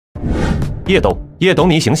叶董，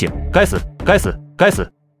你醒醒！该死，该死，该死！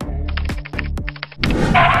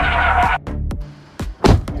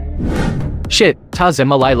 Shit， 他怎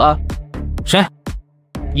么来了？谁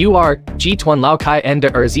 ？You are集团老开恩的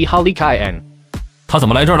儿子哈利凯恩。他怎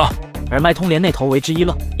么来这儿了？耳麦通连那头为之一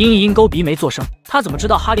愣，因一因勾鼻没作声。他怎么知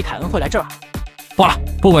道哈利凯恩会来这儿？罢了，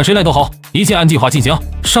不管谁来都好，一切按计划进行。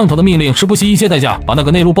上头的命令是不惜一切代价把那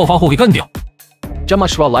个内陆暴发户给干掉。这么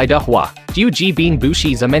说来的话，就即便不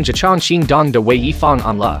是咱们这场行动的唯一方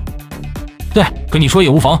案了。对，跟你说也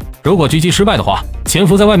无妨。如果狙击失败的话，潜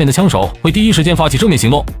伏在外面的枪手会第一时间发起正面行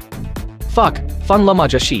动。 Fuck， 翻了吗？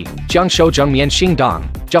这是将手正面行动，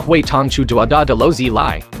这会趟出多大的篓子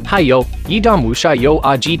来？还有，一旦无下有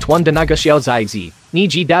集团的那个小崽子，你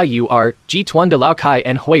知道 UR 集团的老凯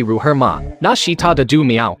恩会如何吗？那是他的独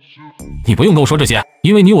苗。你不用跟我说这些，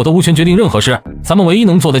因为你我都无权决定任何事。咱们唯一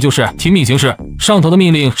能做的就是听命行事。上头的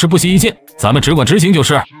命令是不惜一切，咱们只管执行就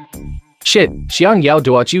是。 Shit， 想要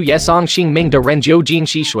多久也上性命的人就尽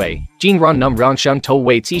其水，竟然能让上头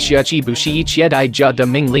为此设计不是一切代价的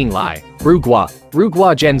命令来。如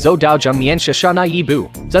果真走到这面是上那一步，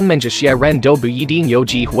咱们这些人都不一定有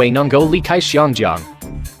机会能够离开湘江。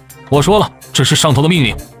我说了，这是上头的命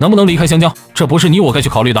令，能不能离开湘江，这不是你我该去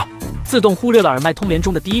考虑的。自动忽略了耳麦通联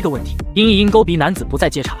中的第一个问题，因一因勾鼻男子不再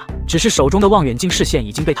接茬。 只是手中的望远镜视线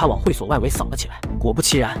已经被他往会所外围扫了起来。果不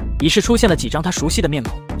其然，已是出现了几张他熟悉的面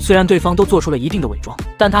孔。虽然对方都做出了一定的伪装，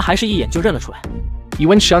但他还是一眼就认了出来。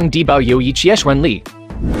问上地保有一切顺利？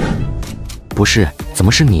不是，怎么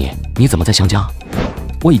是你？你怎么在湘江？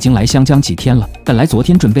我已经来湘江几天了，本来昨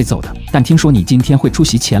天准备走的，但听说你今天会出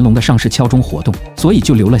席乾隆的上市敲钟活动，所以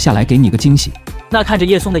就留了下来给你个惊喜。 那看着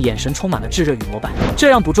叶松的眼神充满了炙热与膜拜，这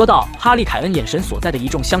让捕捉到哈利凯恩眼神所在的一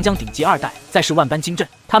众湘江顶级二代再是万般惊震。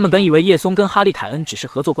他们本以为叶松跟哈利凯恩只是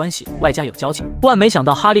合作关系，外加有交情，万没想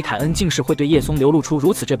到哈利凯恩竟是会对叶松流露出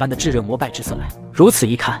如此这般的炙热膜拜之色来。如此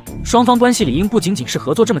一看，双方关系理应不仅仅是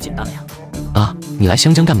合作这么简单了呀！啊，你来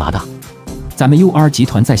湘江干嘛的？ 咱们 UR 集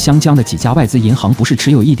团在湘江的几家外资银行不是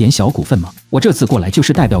持有一点小股份吗？我这次过来就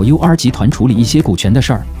是代表 UR 集团处理一些股权的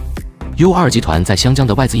事儿。UR 集团在湘江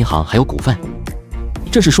的外资银行还有股份？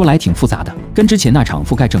 这事说来挺复杂的，跟之前那场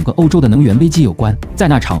覆盖整个欧洲的能源危机有关。在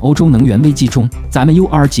那场欧洲能源危机中，咱们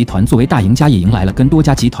UR 集团作为大赢家，也迎来了跟多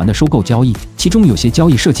家集团的收购交易，其中有些交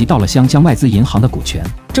易涉及到了湘江外资银行的股权。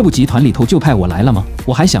这不，集团里头就派我来了吗？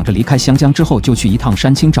我还想着离开湘江之后就去一趟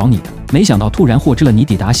山青找你的，没想到突然获知了你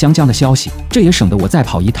抵达湘江的消息，这也省得我再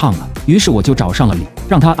跑一趟了。于是我就找上了李，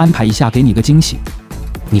让他安排一下，给你个惊喜。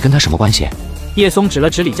你跟他什么关系？叶松指了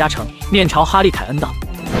指李嘉诚，面朝哈利凯恩道：“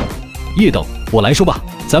叶董，我来说吧。”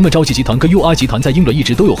 咱们朝气集团跟 UR 集团在英伦一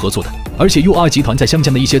直都有合作的，而且 UR 集团在湘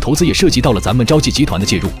江的一些投资也涉及到了咱们朝气集团的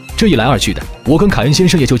介入。这一来二去的，我跟凯恩先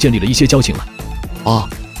生也就建立了一些交情了。哦，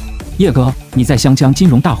叶哥，你在湘江金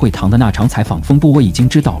融大会堂的那场采访风波我已经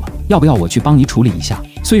知道了，要不要我去帮你处理一下？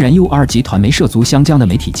虽然 UR 集团没涉足湘江的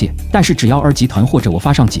媒体界，但是只要2集团或者我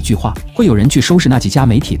发上几句话，会有人去收拾那几家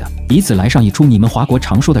媒体的，以此来上一出你们华国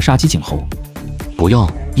常说的杀鸡儆猴。不用，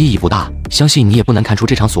意义不大。 相信你也不难看出，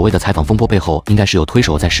这场所谓的采访风波背后，应该是有推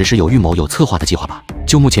手在实施有预谋、有策划的计划吧？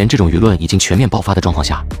就目前这种舆论已经全面爆发的状况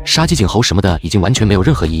下，杀鸡儆猴什么的已经完全没有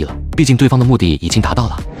任何意义了。毕竟对方的目的已经达到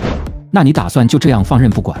了。那你打算就这样放任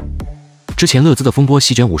不管？之前勒兹的风波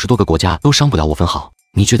席卷50多个国家，都伤不了我分毫。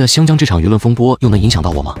你觉得湘江这场舆论风波又能影响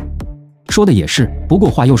到我吗？说的也是，不过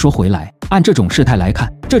话又说回来，按这种事态来看，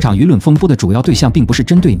这场舆论风波的主要对象并不是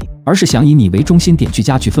针对你，而是想以你为中心点去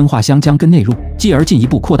加剧分化湘江跟内陆，继而进一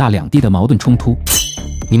步扩大两地的矛盾冲突。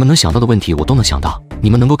你们能想到的问题我都能想到，你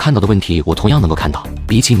们能够看到的问题我同样能够看到。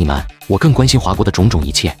比起你们，我更关心华国的种种一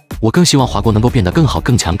切，我更希望华国能够变得更好、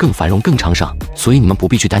更强、更繁荣、更昌盛。所以你们不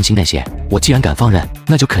必去担心那些。我既然敢放任，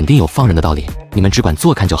那就肯定有放任的道理。你们只管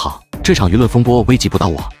坐看就好。这场舆论风波危及不到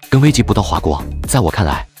我，更危及不到华国。在我看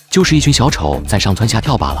来，就是一群小丑在上蹿下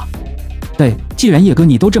跳罢了。对，既然叶哥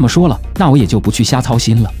你都这么说了，那我也就不去瞎操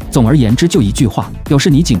心了。总而言之，就一句话，有事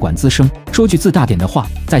你尽管滋生。说句自大点的话，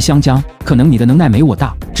在湘江，可能你的能耐没我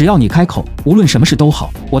大，只要你开口，无论什么事都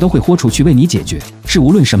好，我都会豁出去为你解决。是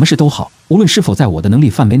无论什么事都好，无论是否在我的能力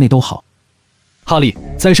范围内都好。哈利，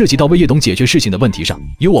在涉及到为叶董解决事情的问题上，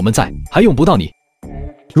有我们在，还用不到你。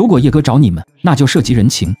如果叶哥找你们，那就涉及人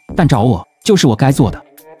情；但找我，就是我该做的。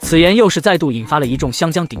此言又是再度引发了一众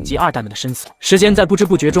湘江顶级二代们的深思。时间在不知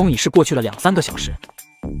不觉中已是过去了2-3个小时。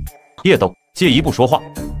叶董，借一步说话。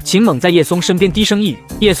秦猛在叶松身边低声一语，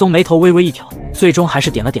叶松眉头微微一挑，最终还是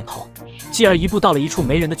点了点头，继而一步到了一处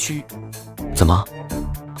没人的区域。怎么？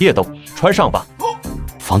叶董，穿上吧。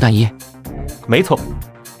防弹衣？没错。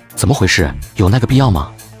怎么回事？有那个必要吗？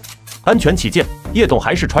安全起见，叶董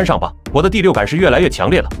还是穿上吧。我的第六感是越来越强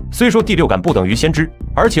烈了。虽说第六感不等于先知，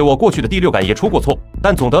而且我过去的第六感也出过错，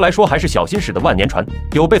但总的来说还是小心驶的万年船，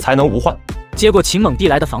有备才能无患。接过秦猛递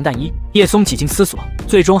来的防弹衣，叶松几经思索，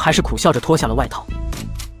最终还是苦笑着脱下了外套。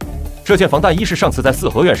这件防弹衣是上次在四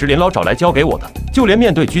合院时林老找来交给我的，就连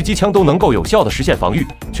面对狙击枪都能够有效的实现防御。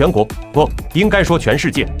全国不应该说全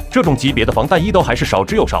世界，这种级别的防弹衣都还是少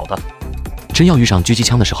之又少的。真要遇上狙击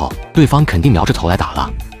枪的时候，对方肯定瞄着头来打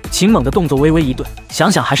了。秦猛的动作微微一顿，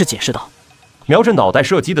想想还是解释道：瞄着脑袋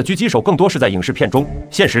射击的狙击手更多是在影视片中，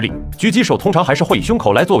现实里狙击手通常还是会以胸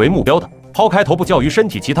口来作为目标的。抛开头部较于身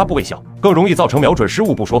体其他部位小，更容易造成瞄准失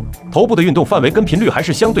误不说，头部的运动范围跟频率还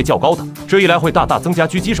是相对较高的，这一来会大大增加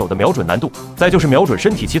狙击手的瞄准难度。再就是瞄准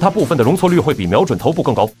身体其他部分的容错率会比瞄准头部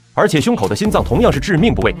更高，而且胸口的心脏同样是致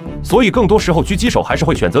命部位，所以更多时候狙击手还是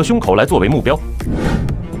会选择胸口来作为目标。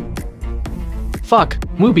Fuck，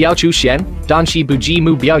 目标出现，但是不及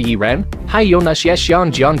目标依然，还有那些想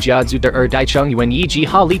将家族的二代成员以及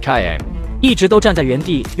好离开。一直都站在原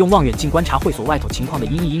地用望远镜观察会所外头情况的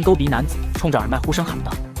阴翳沟鼻男子，冲着耳麦呼声喊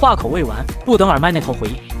道。话口未完，不等耳麦那头回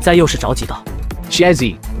应，再又是着急道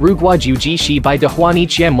 ：“Jazzy， 如果狙击失败的话，你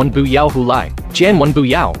千万不要胡来，千万不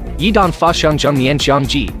要！一旦发生正面枪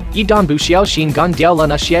击，一旦不小心干掉了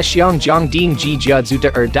那些想将定级家族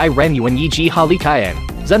的二代人员以及好离开，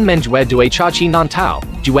人们就会对插旗难逃，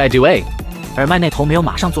就会对。”耳麦那头没有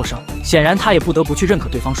马上作声，显然他也不得不去认可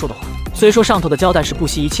对方说的话。虽说上头的交代是不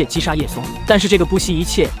惜一切击杀叶松，但是这个不惜一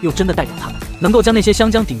切又真的代表他们能够将那些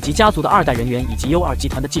湘江顶级家族的二代人员以及 U2 集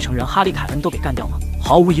团的继承人哈利·凯恩都给干掉吗？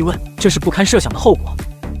毫无疑问，这是不堪设想的后果。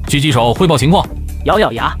狙击手汇报情况。咬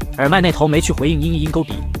咬牙，耳麦那头没去回应阴沟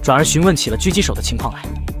鼻，转而询问起了狙击手的情况来。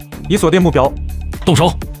已锁定目标，动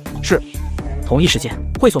手。是。同一时间，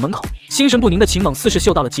会所门口，心神不宁的秦猛似是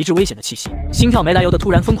嗅到了极致危险的气息，心跳没来由的突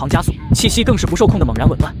然疯狂加速，气息更是不受控的猛然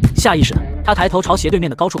紊乱。下意识的，他抬头朝斜对面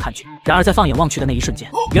的高处看去，然而在放眼望去的那一瞬间，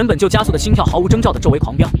原本就加速的心跳毫无征兆的骤为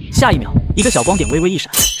狂飙。下一秒，一个小光点微微一闪，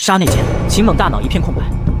刹那间，秦猛大脑一片空白。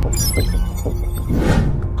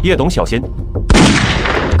叶董小心！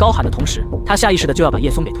高喊的同时，他下意识的就要把叶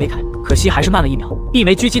松给推开，可惜还是慢了一秒，一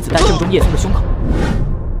枚狙击子弹正中叶松的胸口。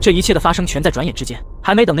这一切的发生全在转眼之间，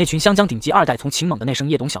还没等那群湘江顶级二代从秦猛的那声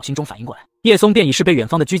叶董小心中反应过来，叶松便已是被远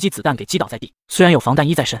方的狙击子弹给击倒在地。虽然有防弹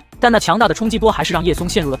衣在身，但那强大的冲击波还是让叶松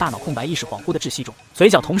陷入了大脑空白、意识恍惚的窒息中，嘴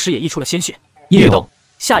角同时也溢出了鲜血。叶董，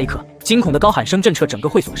下一刻，惊恐的高喊声震彻整个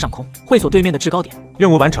会所的上空。会所对面的制高点，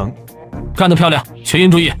任务完成，干得漂亮！全员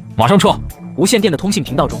注意，马上撤！无线电的通信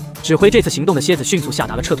频道中，指挥这次行动的蝎子迅速下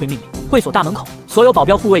达了撤退命令。会所大门口，所有保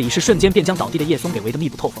镖护卫已是瞬间便将倒地的叶松给围得密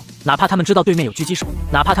不透风。哪怕他们知道对面有狙击手，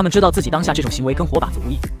哪怕他们知道自己当下这种行为跟活靶子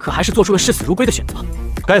无异，可还是做出了视死如归的选择。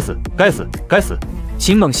该死！该死！该死！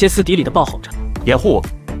秦猛歇斯底里地暴吼着，掩护我！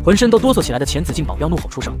浑身都哆嗦起来的前子敬保镖怒吼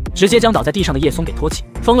出声，直接将倒在地上的叶松给托起，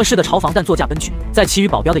疯了似的朝防弹座驾奔去。在其余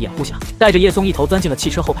保镖的掩护下，带着叶松一头钻进了汽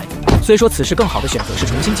车后排座。虽说此时更好的选择是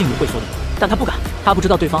重新进入会所里，但他不敢，他不知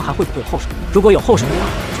道对方还会不会有后手。如果有后手的话，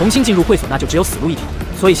重新进入会所那就只有死路一条。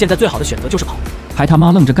所以现在最好的选择就是跑。还他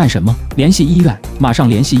妈愣着干什么？联系医院，马上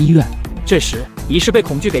联系医院！这时，已是被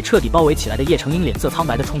恐惧给彻底包围起来的叶成英脸色苍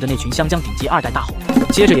白地冲着那群湘江顶级二代大吼着，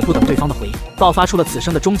接着也不等对方的回应，爆发出了此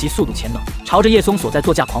生的终极速度潜能，朝着叶松所在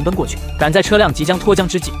座驾狂奔过去。赶在车辆即将脱缰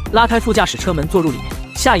之际，拉开副驾驶车门坐入里面。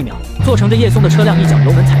下一秒，坐乘着叶松的车辆一脚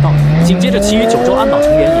油门踩到了，紧接着其余9州安保成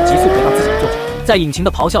员也急速回到自己的座驾，在引擎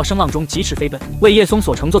的咆哮声浪中疾驰飞奔，为叶松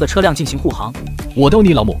所乘坐的车辆进行护航。我逗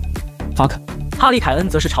你老母 ！fuck！哈利·凯恩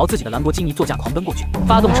则是朝自己的兰博基尼座驾狂奔过去，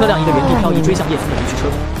发动车辆一个原地漂移追向叶松的离去车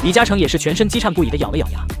队。李嘉诚也是全身激颤不已地咬了咬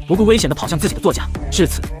牙，不顾危险地跑向自己的座驾。至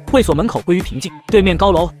此，会所门口归于平静。对面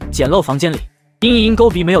高楼简陋房间里，因沟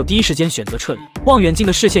鼻没有第一时间选择撤离，望远镜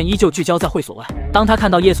的视线依旧聚焦在会所外。当他看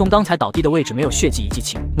到叶松刚才倒地的位置没有血迹以及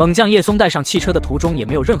情，猛将叶松带上汽车的途中也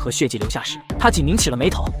没有任何血迹留下时，他紧拧起了眉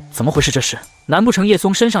头。怎么回事？这是？难不成叶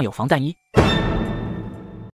松身上有防弹衣？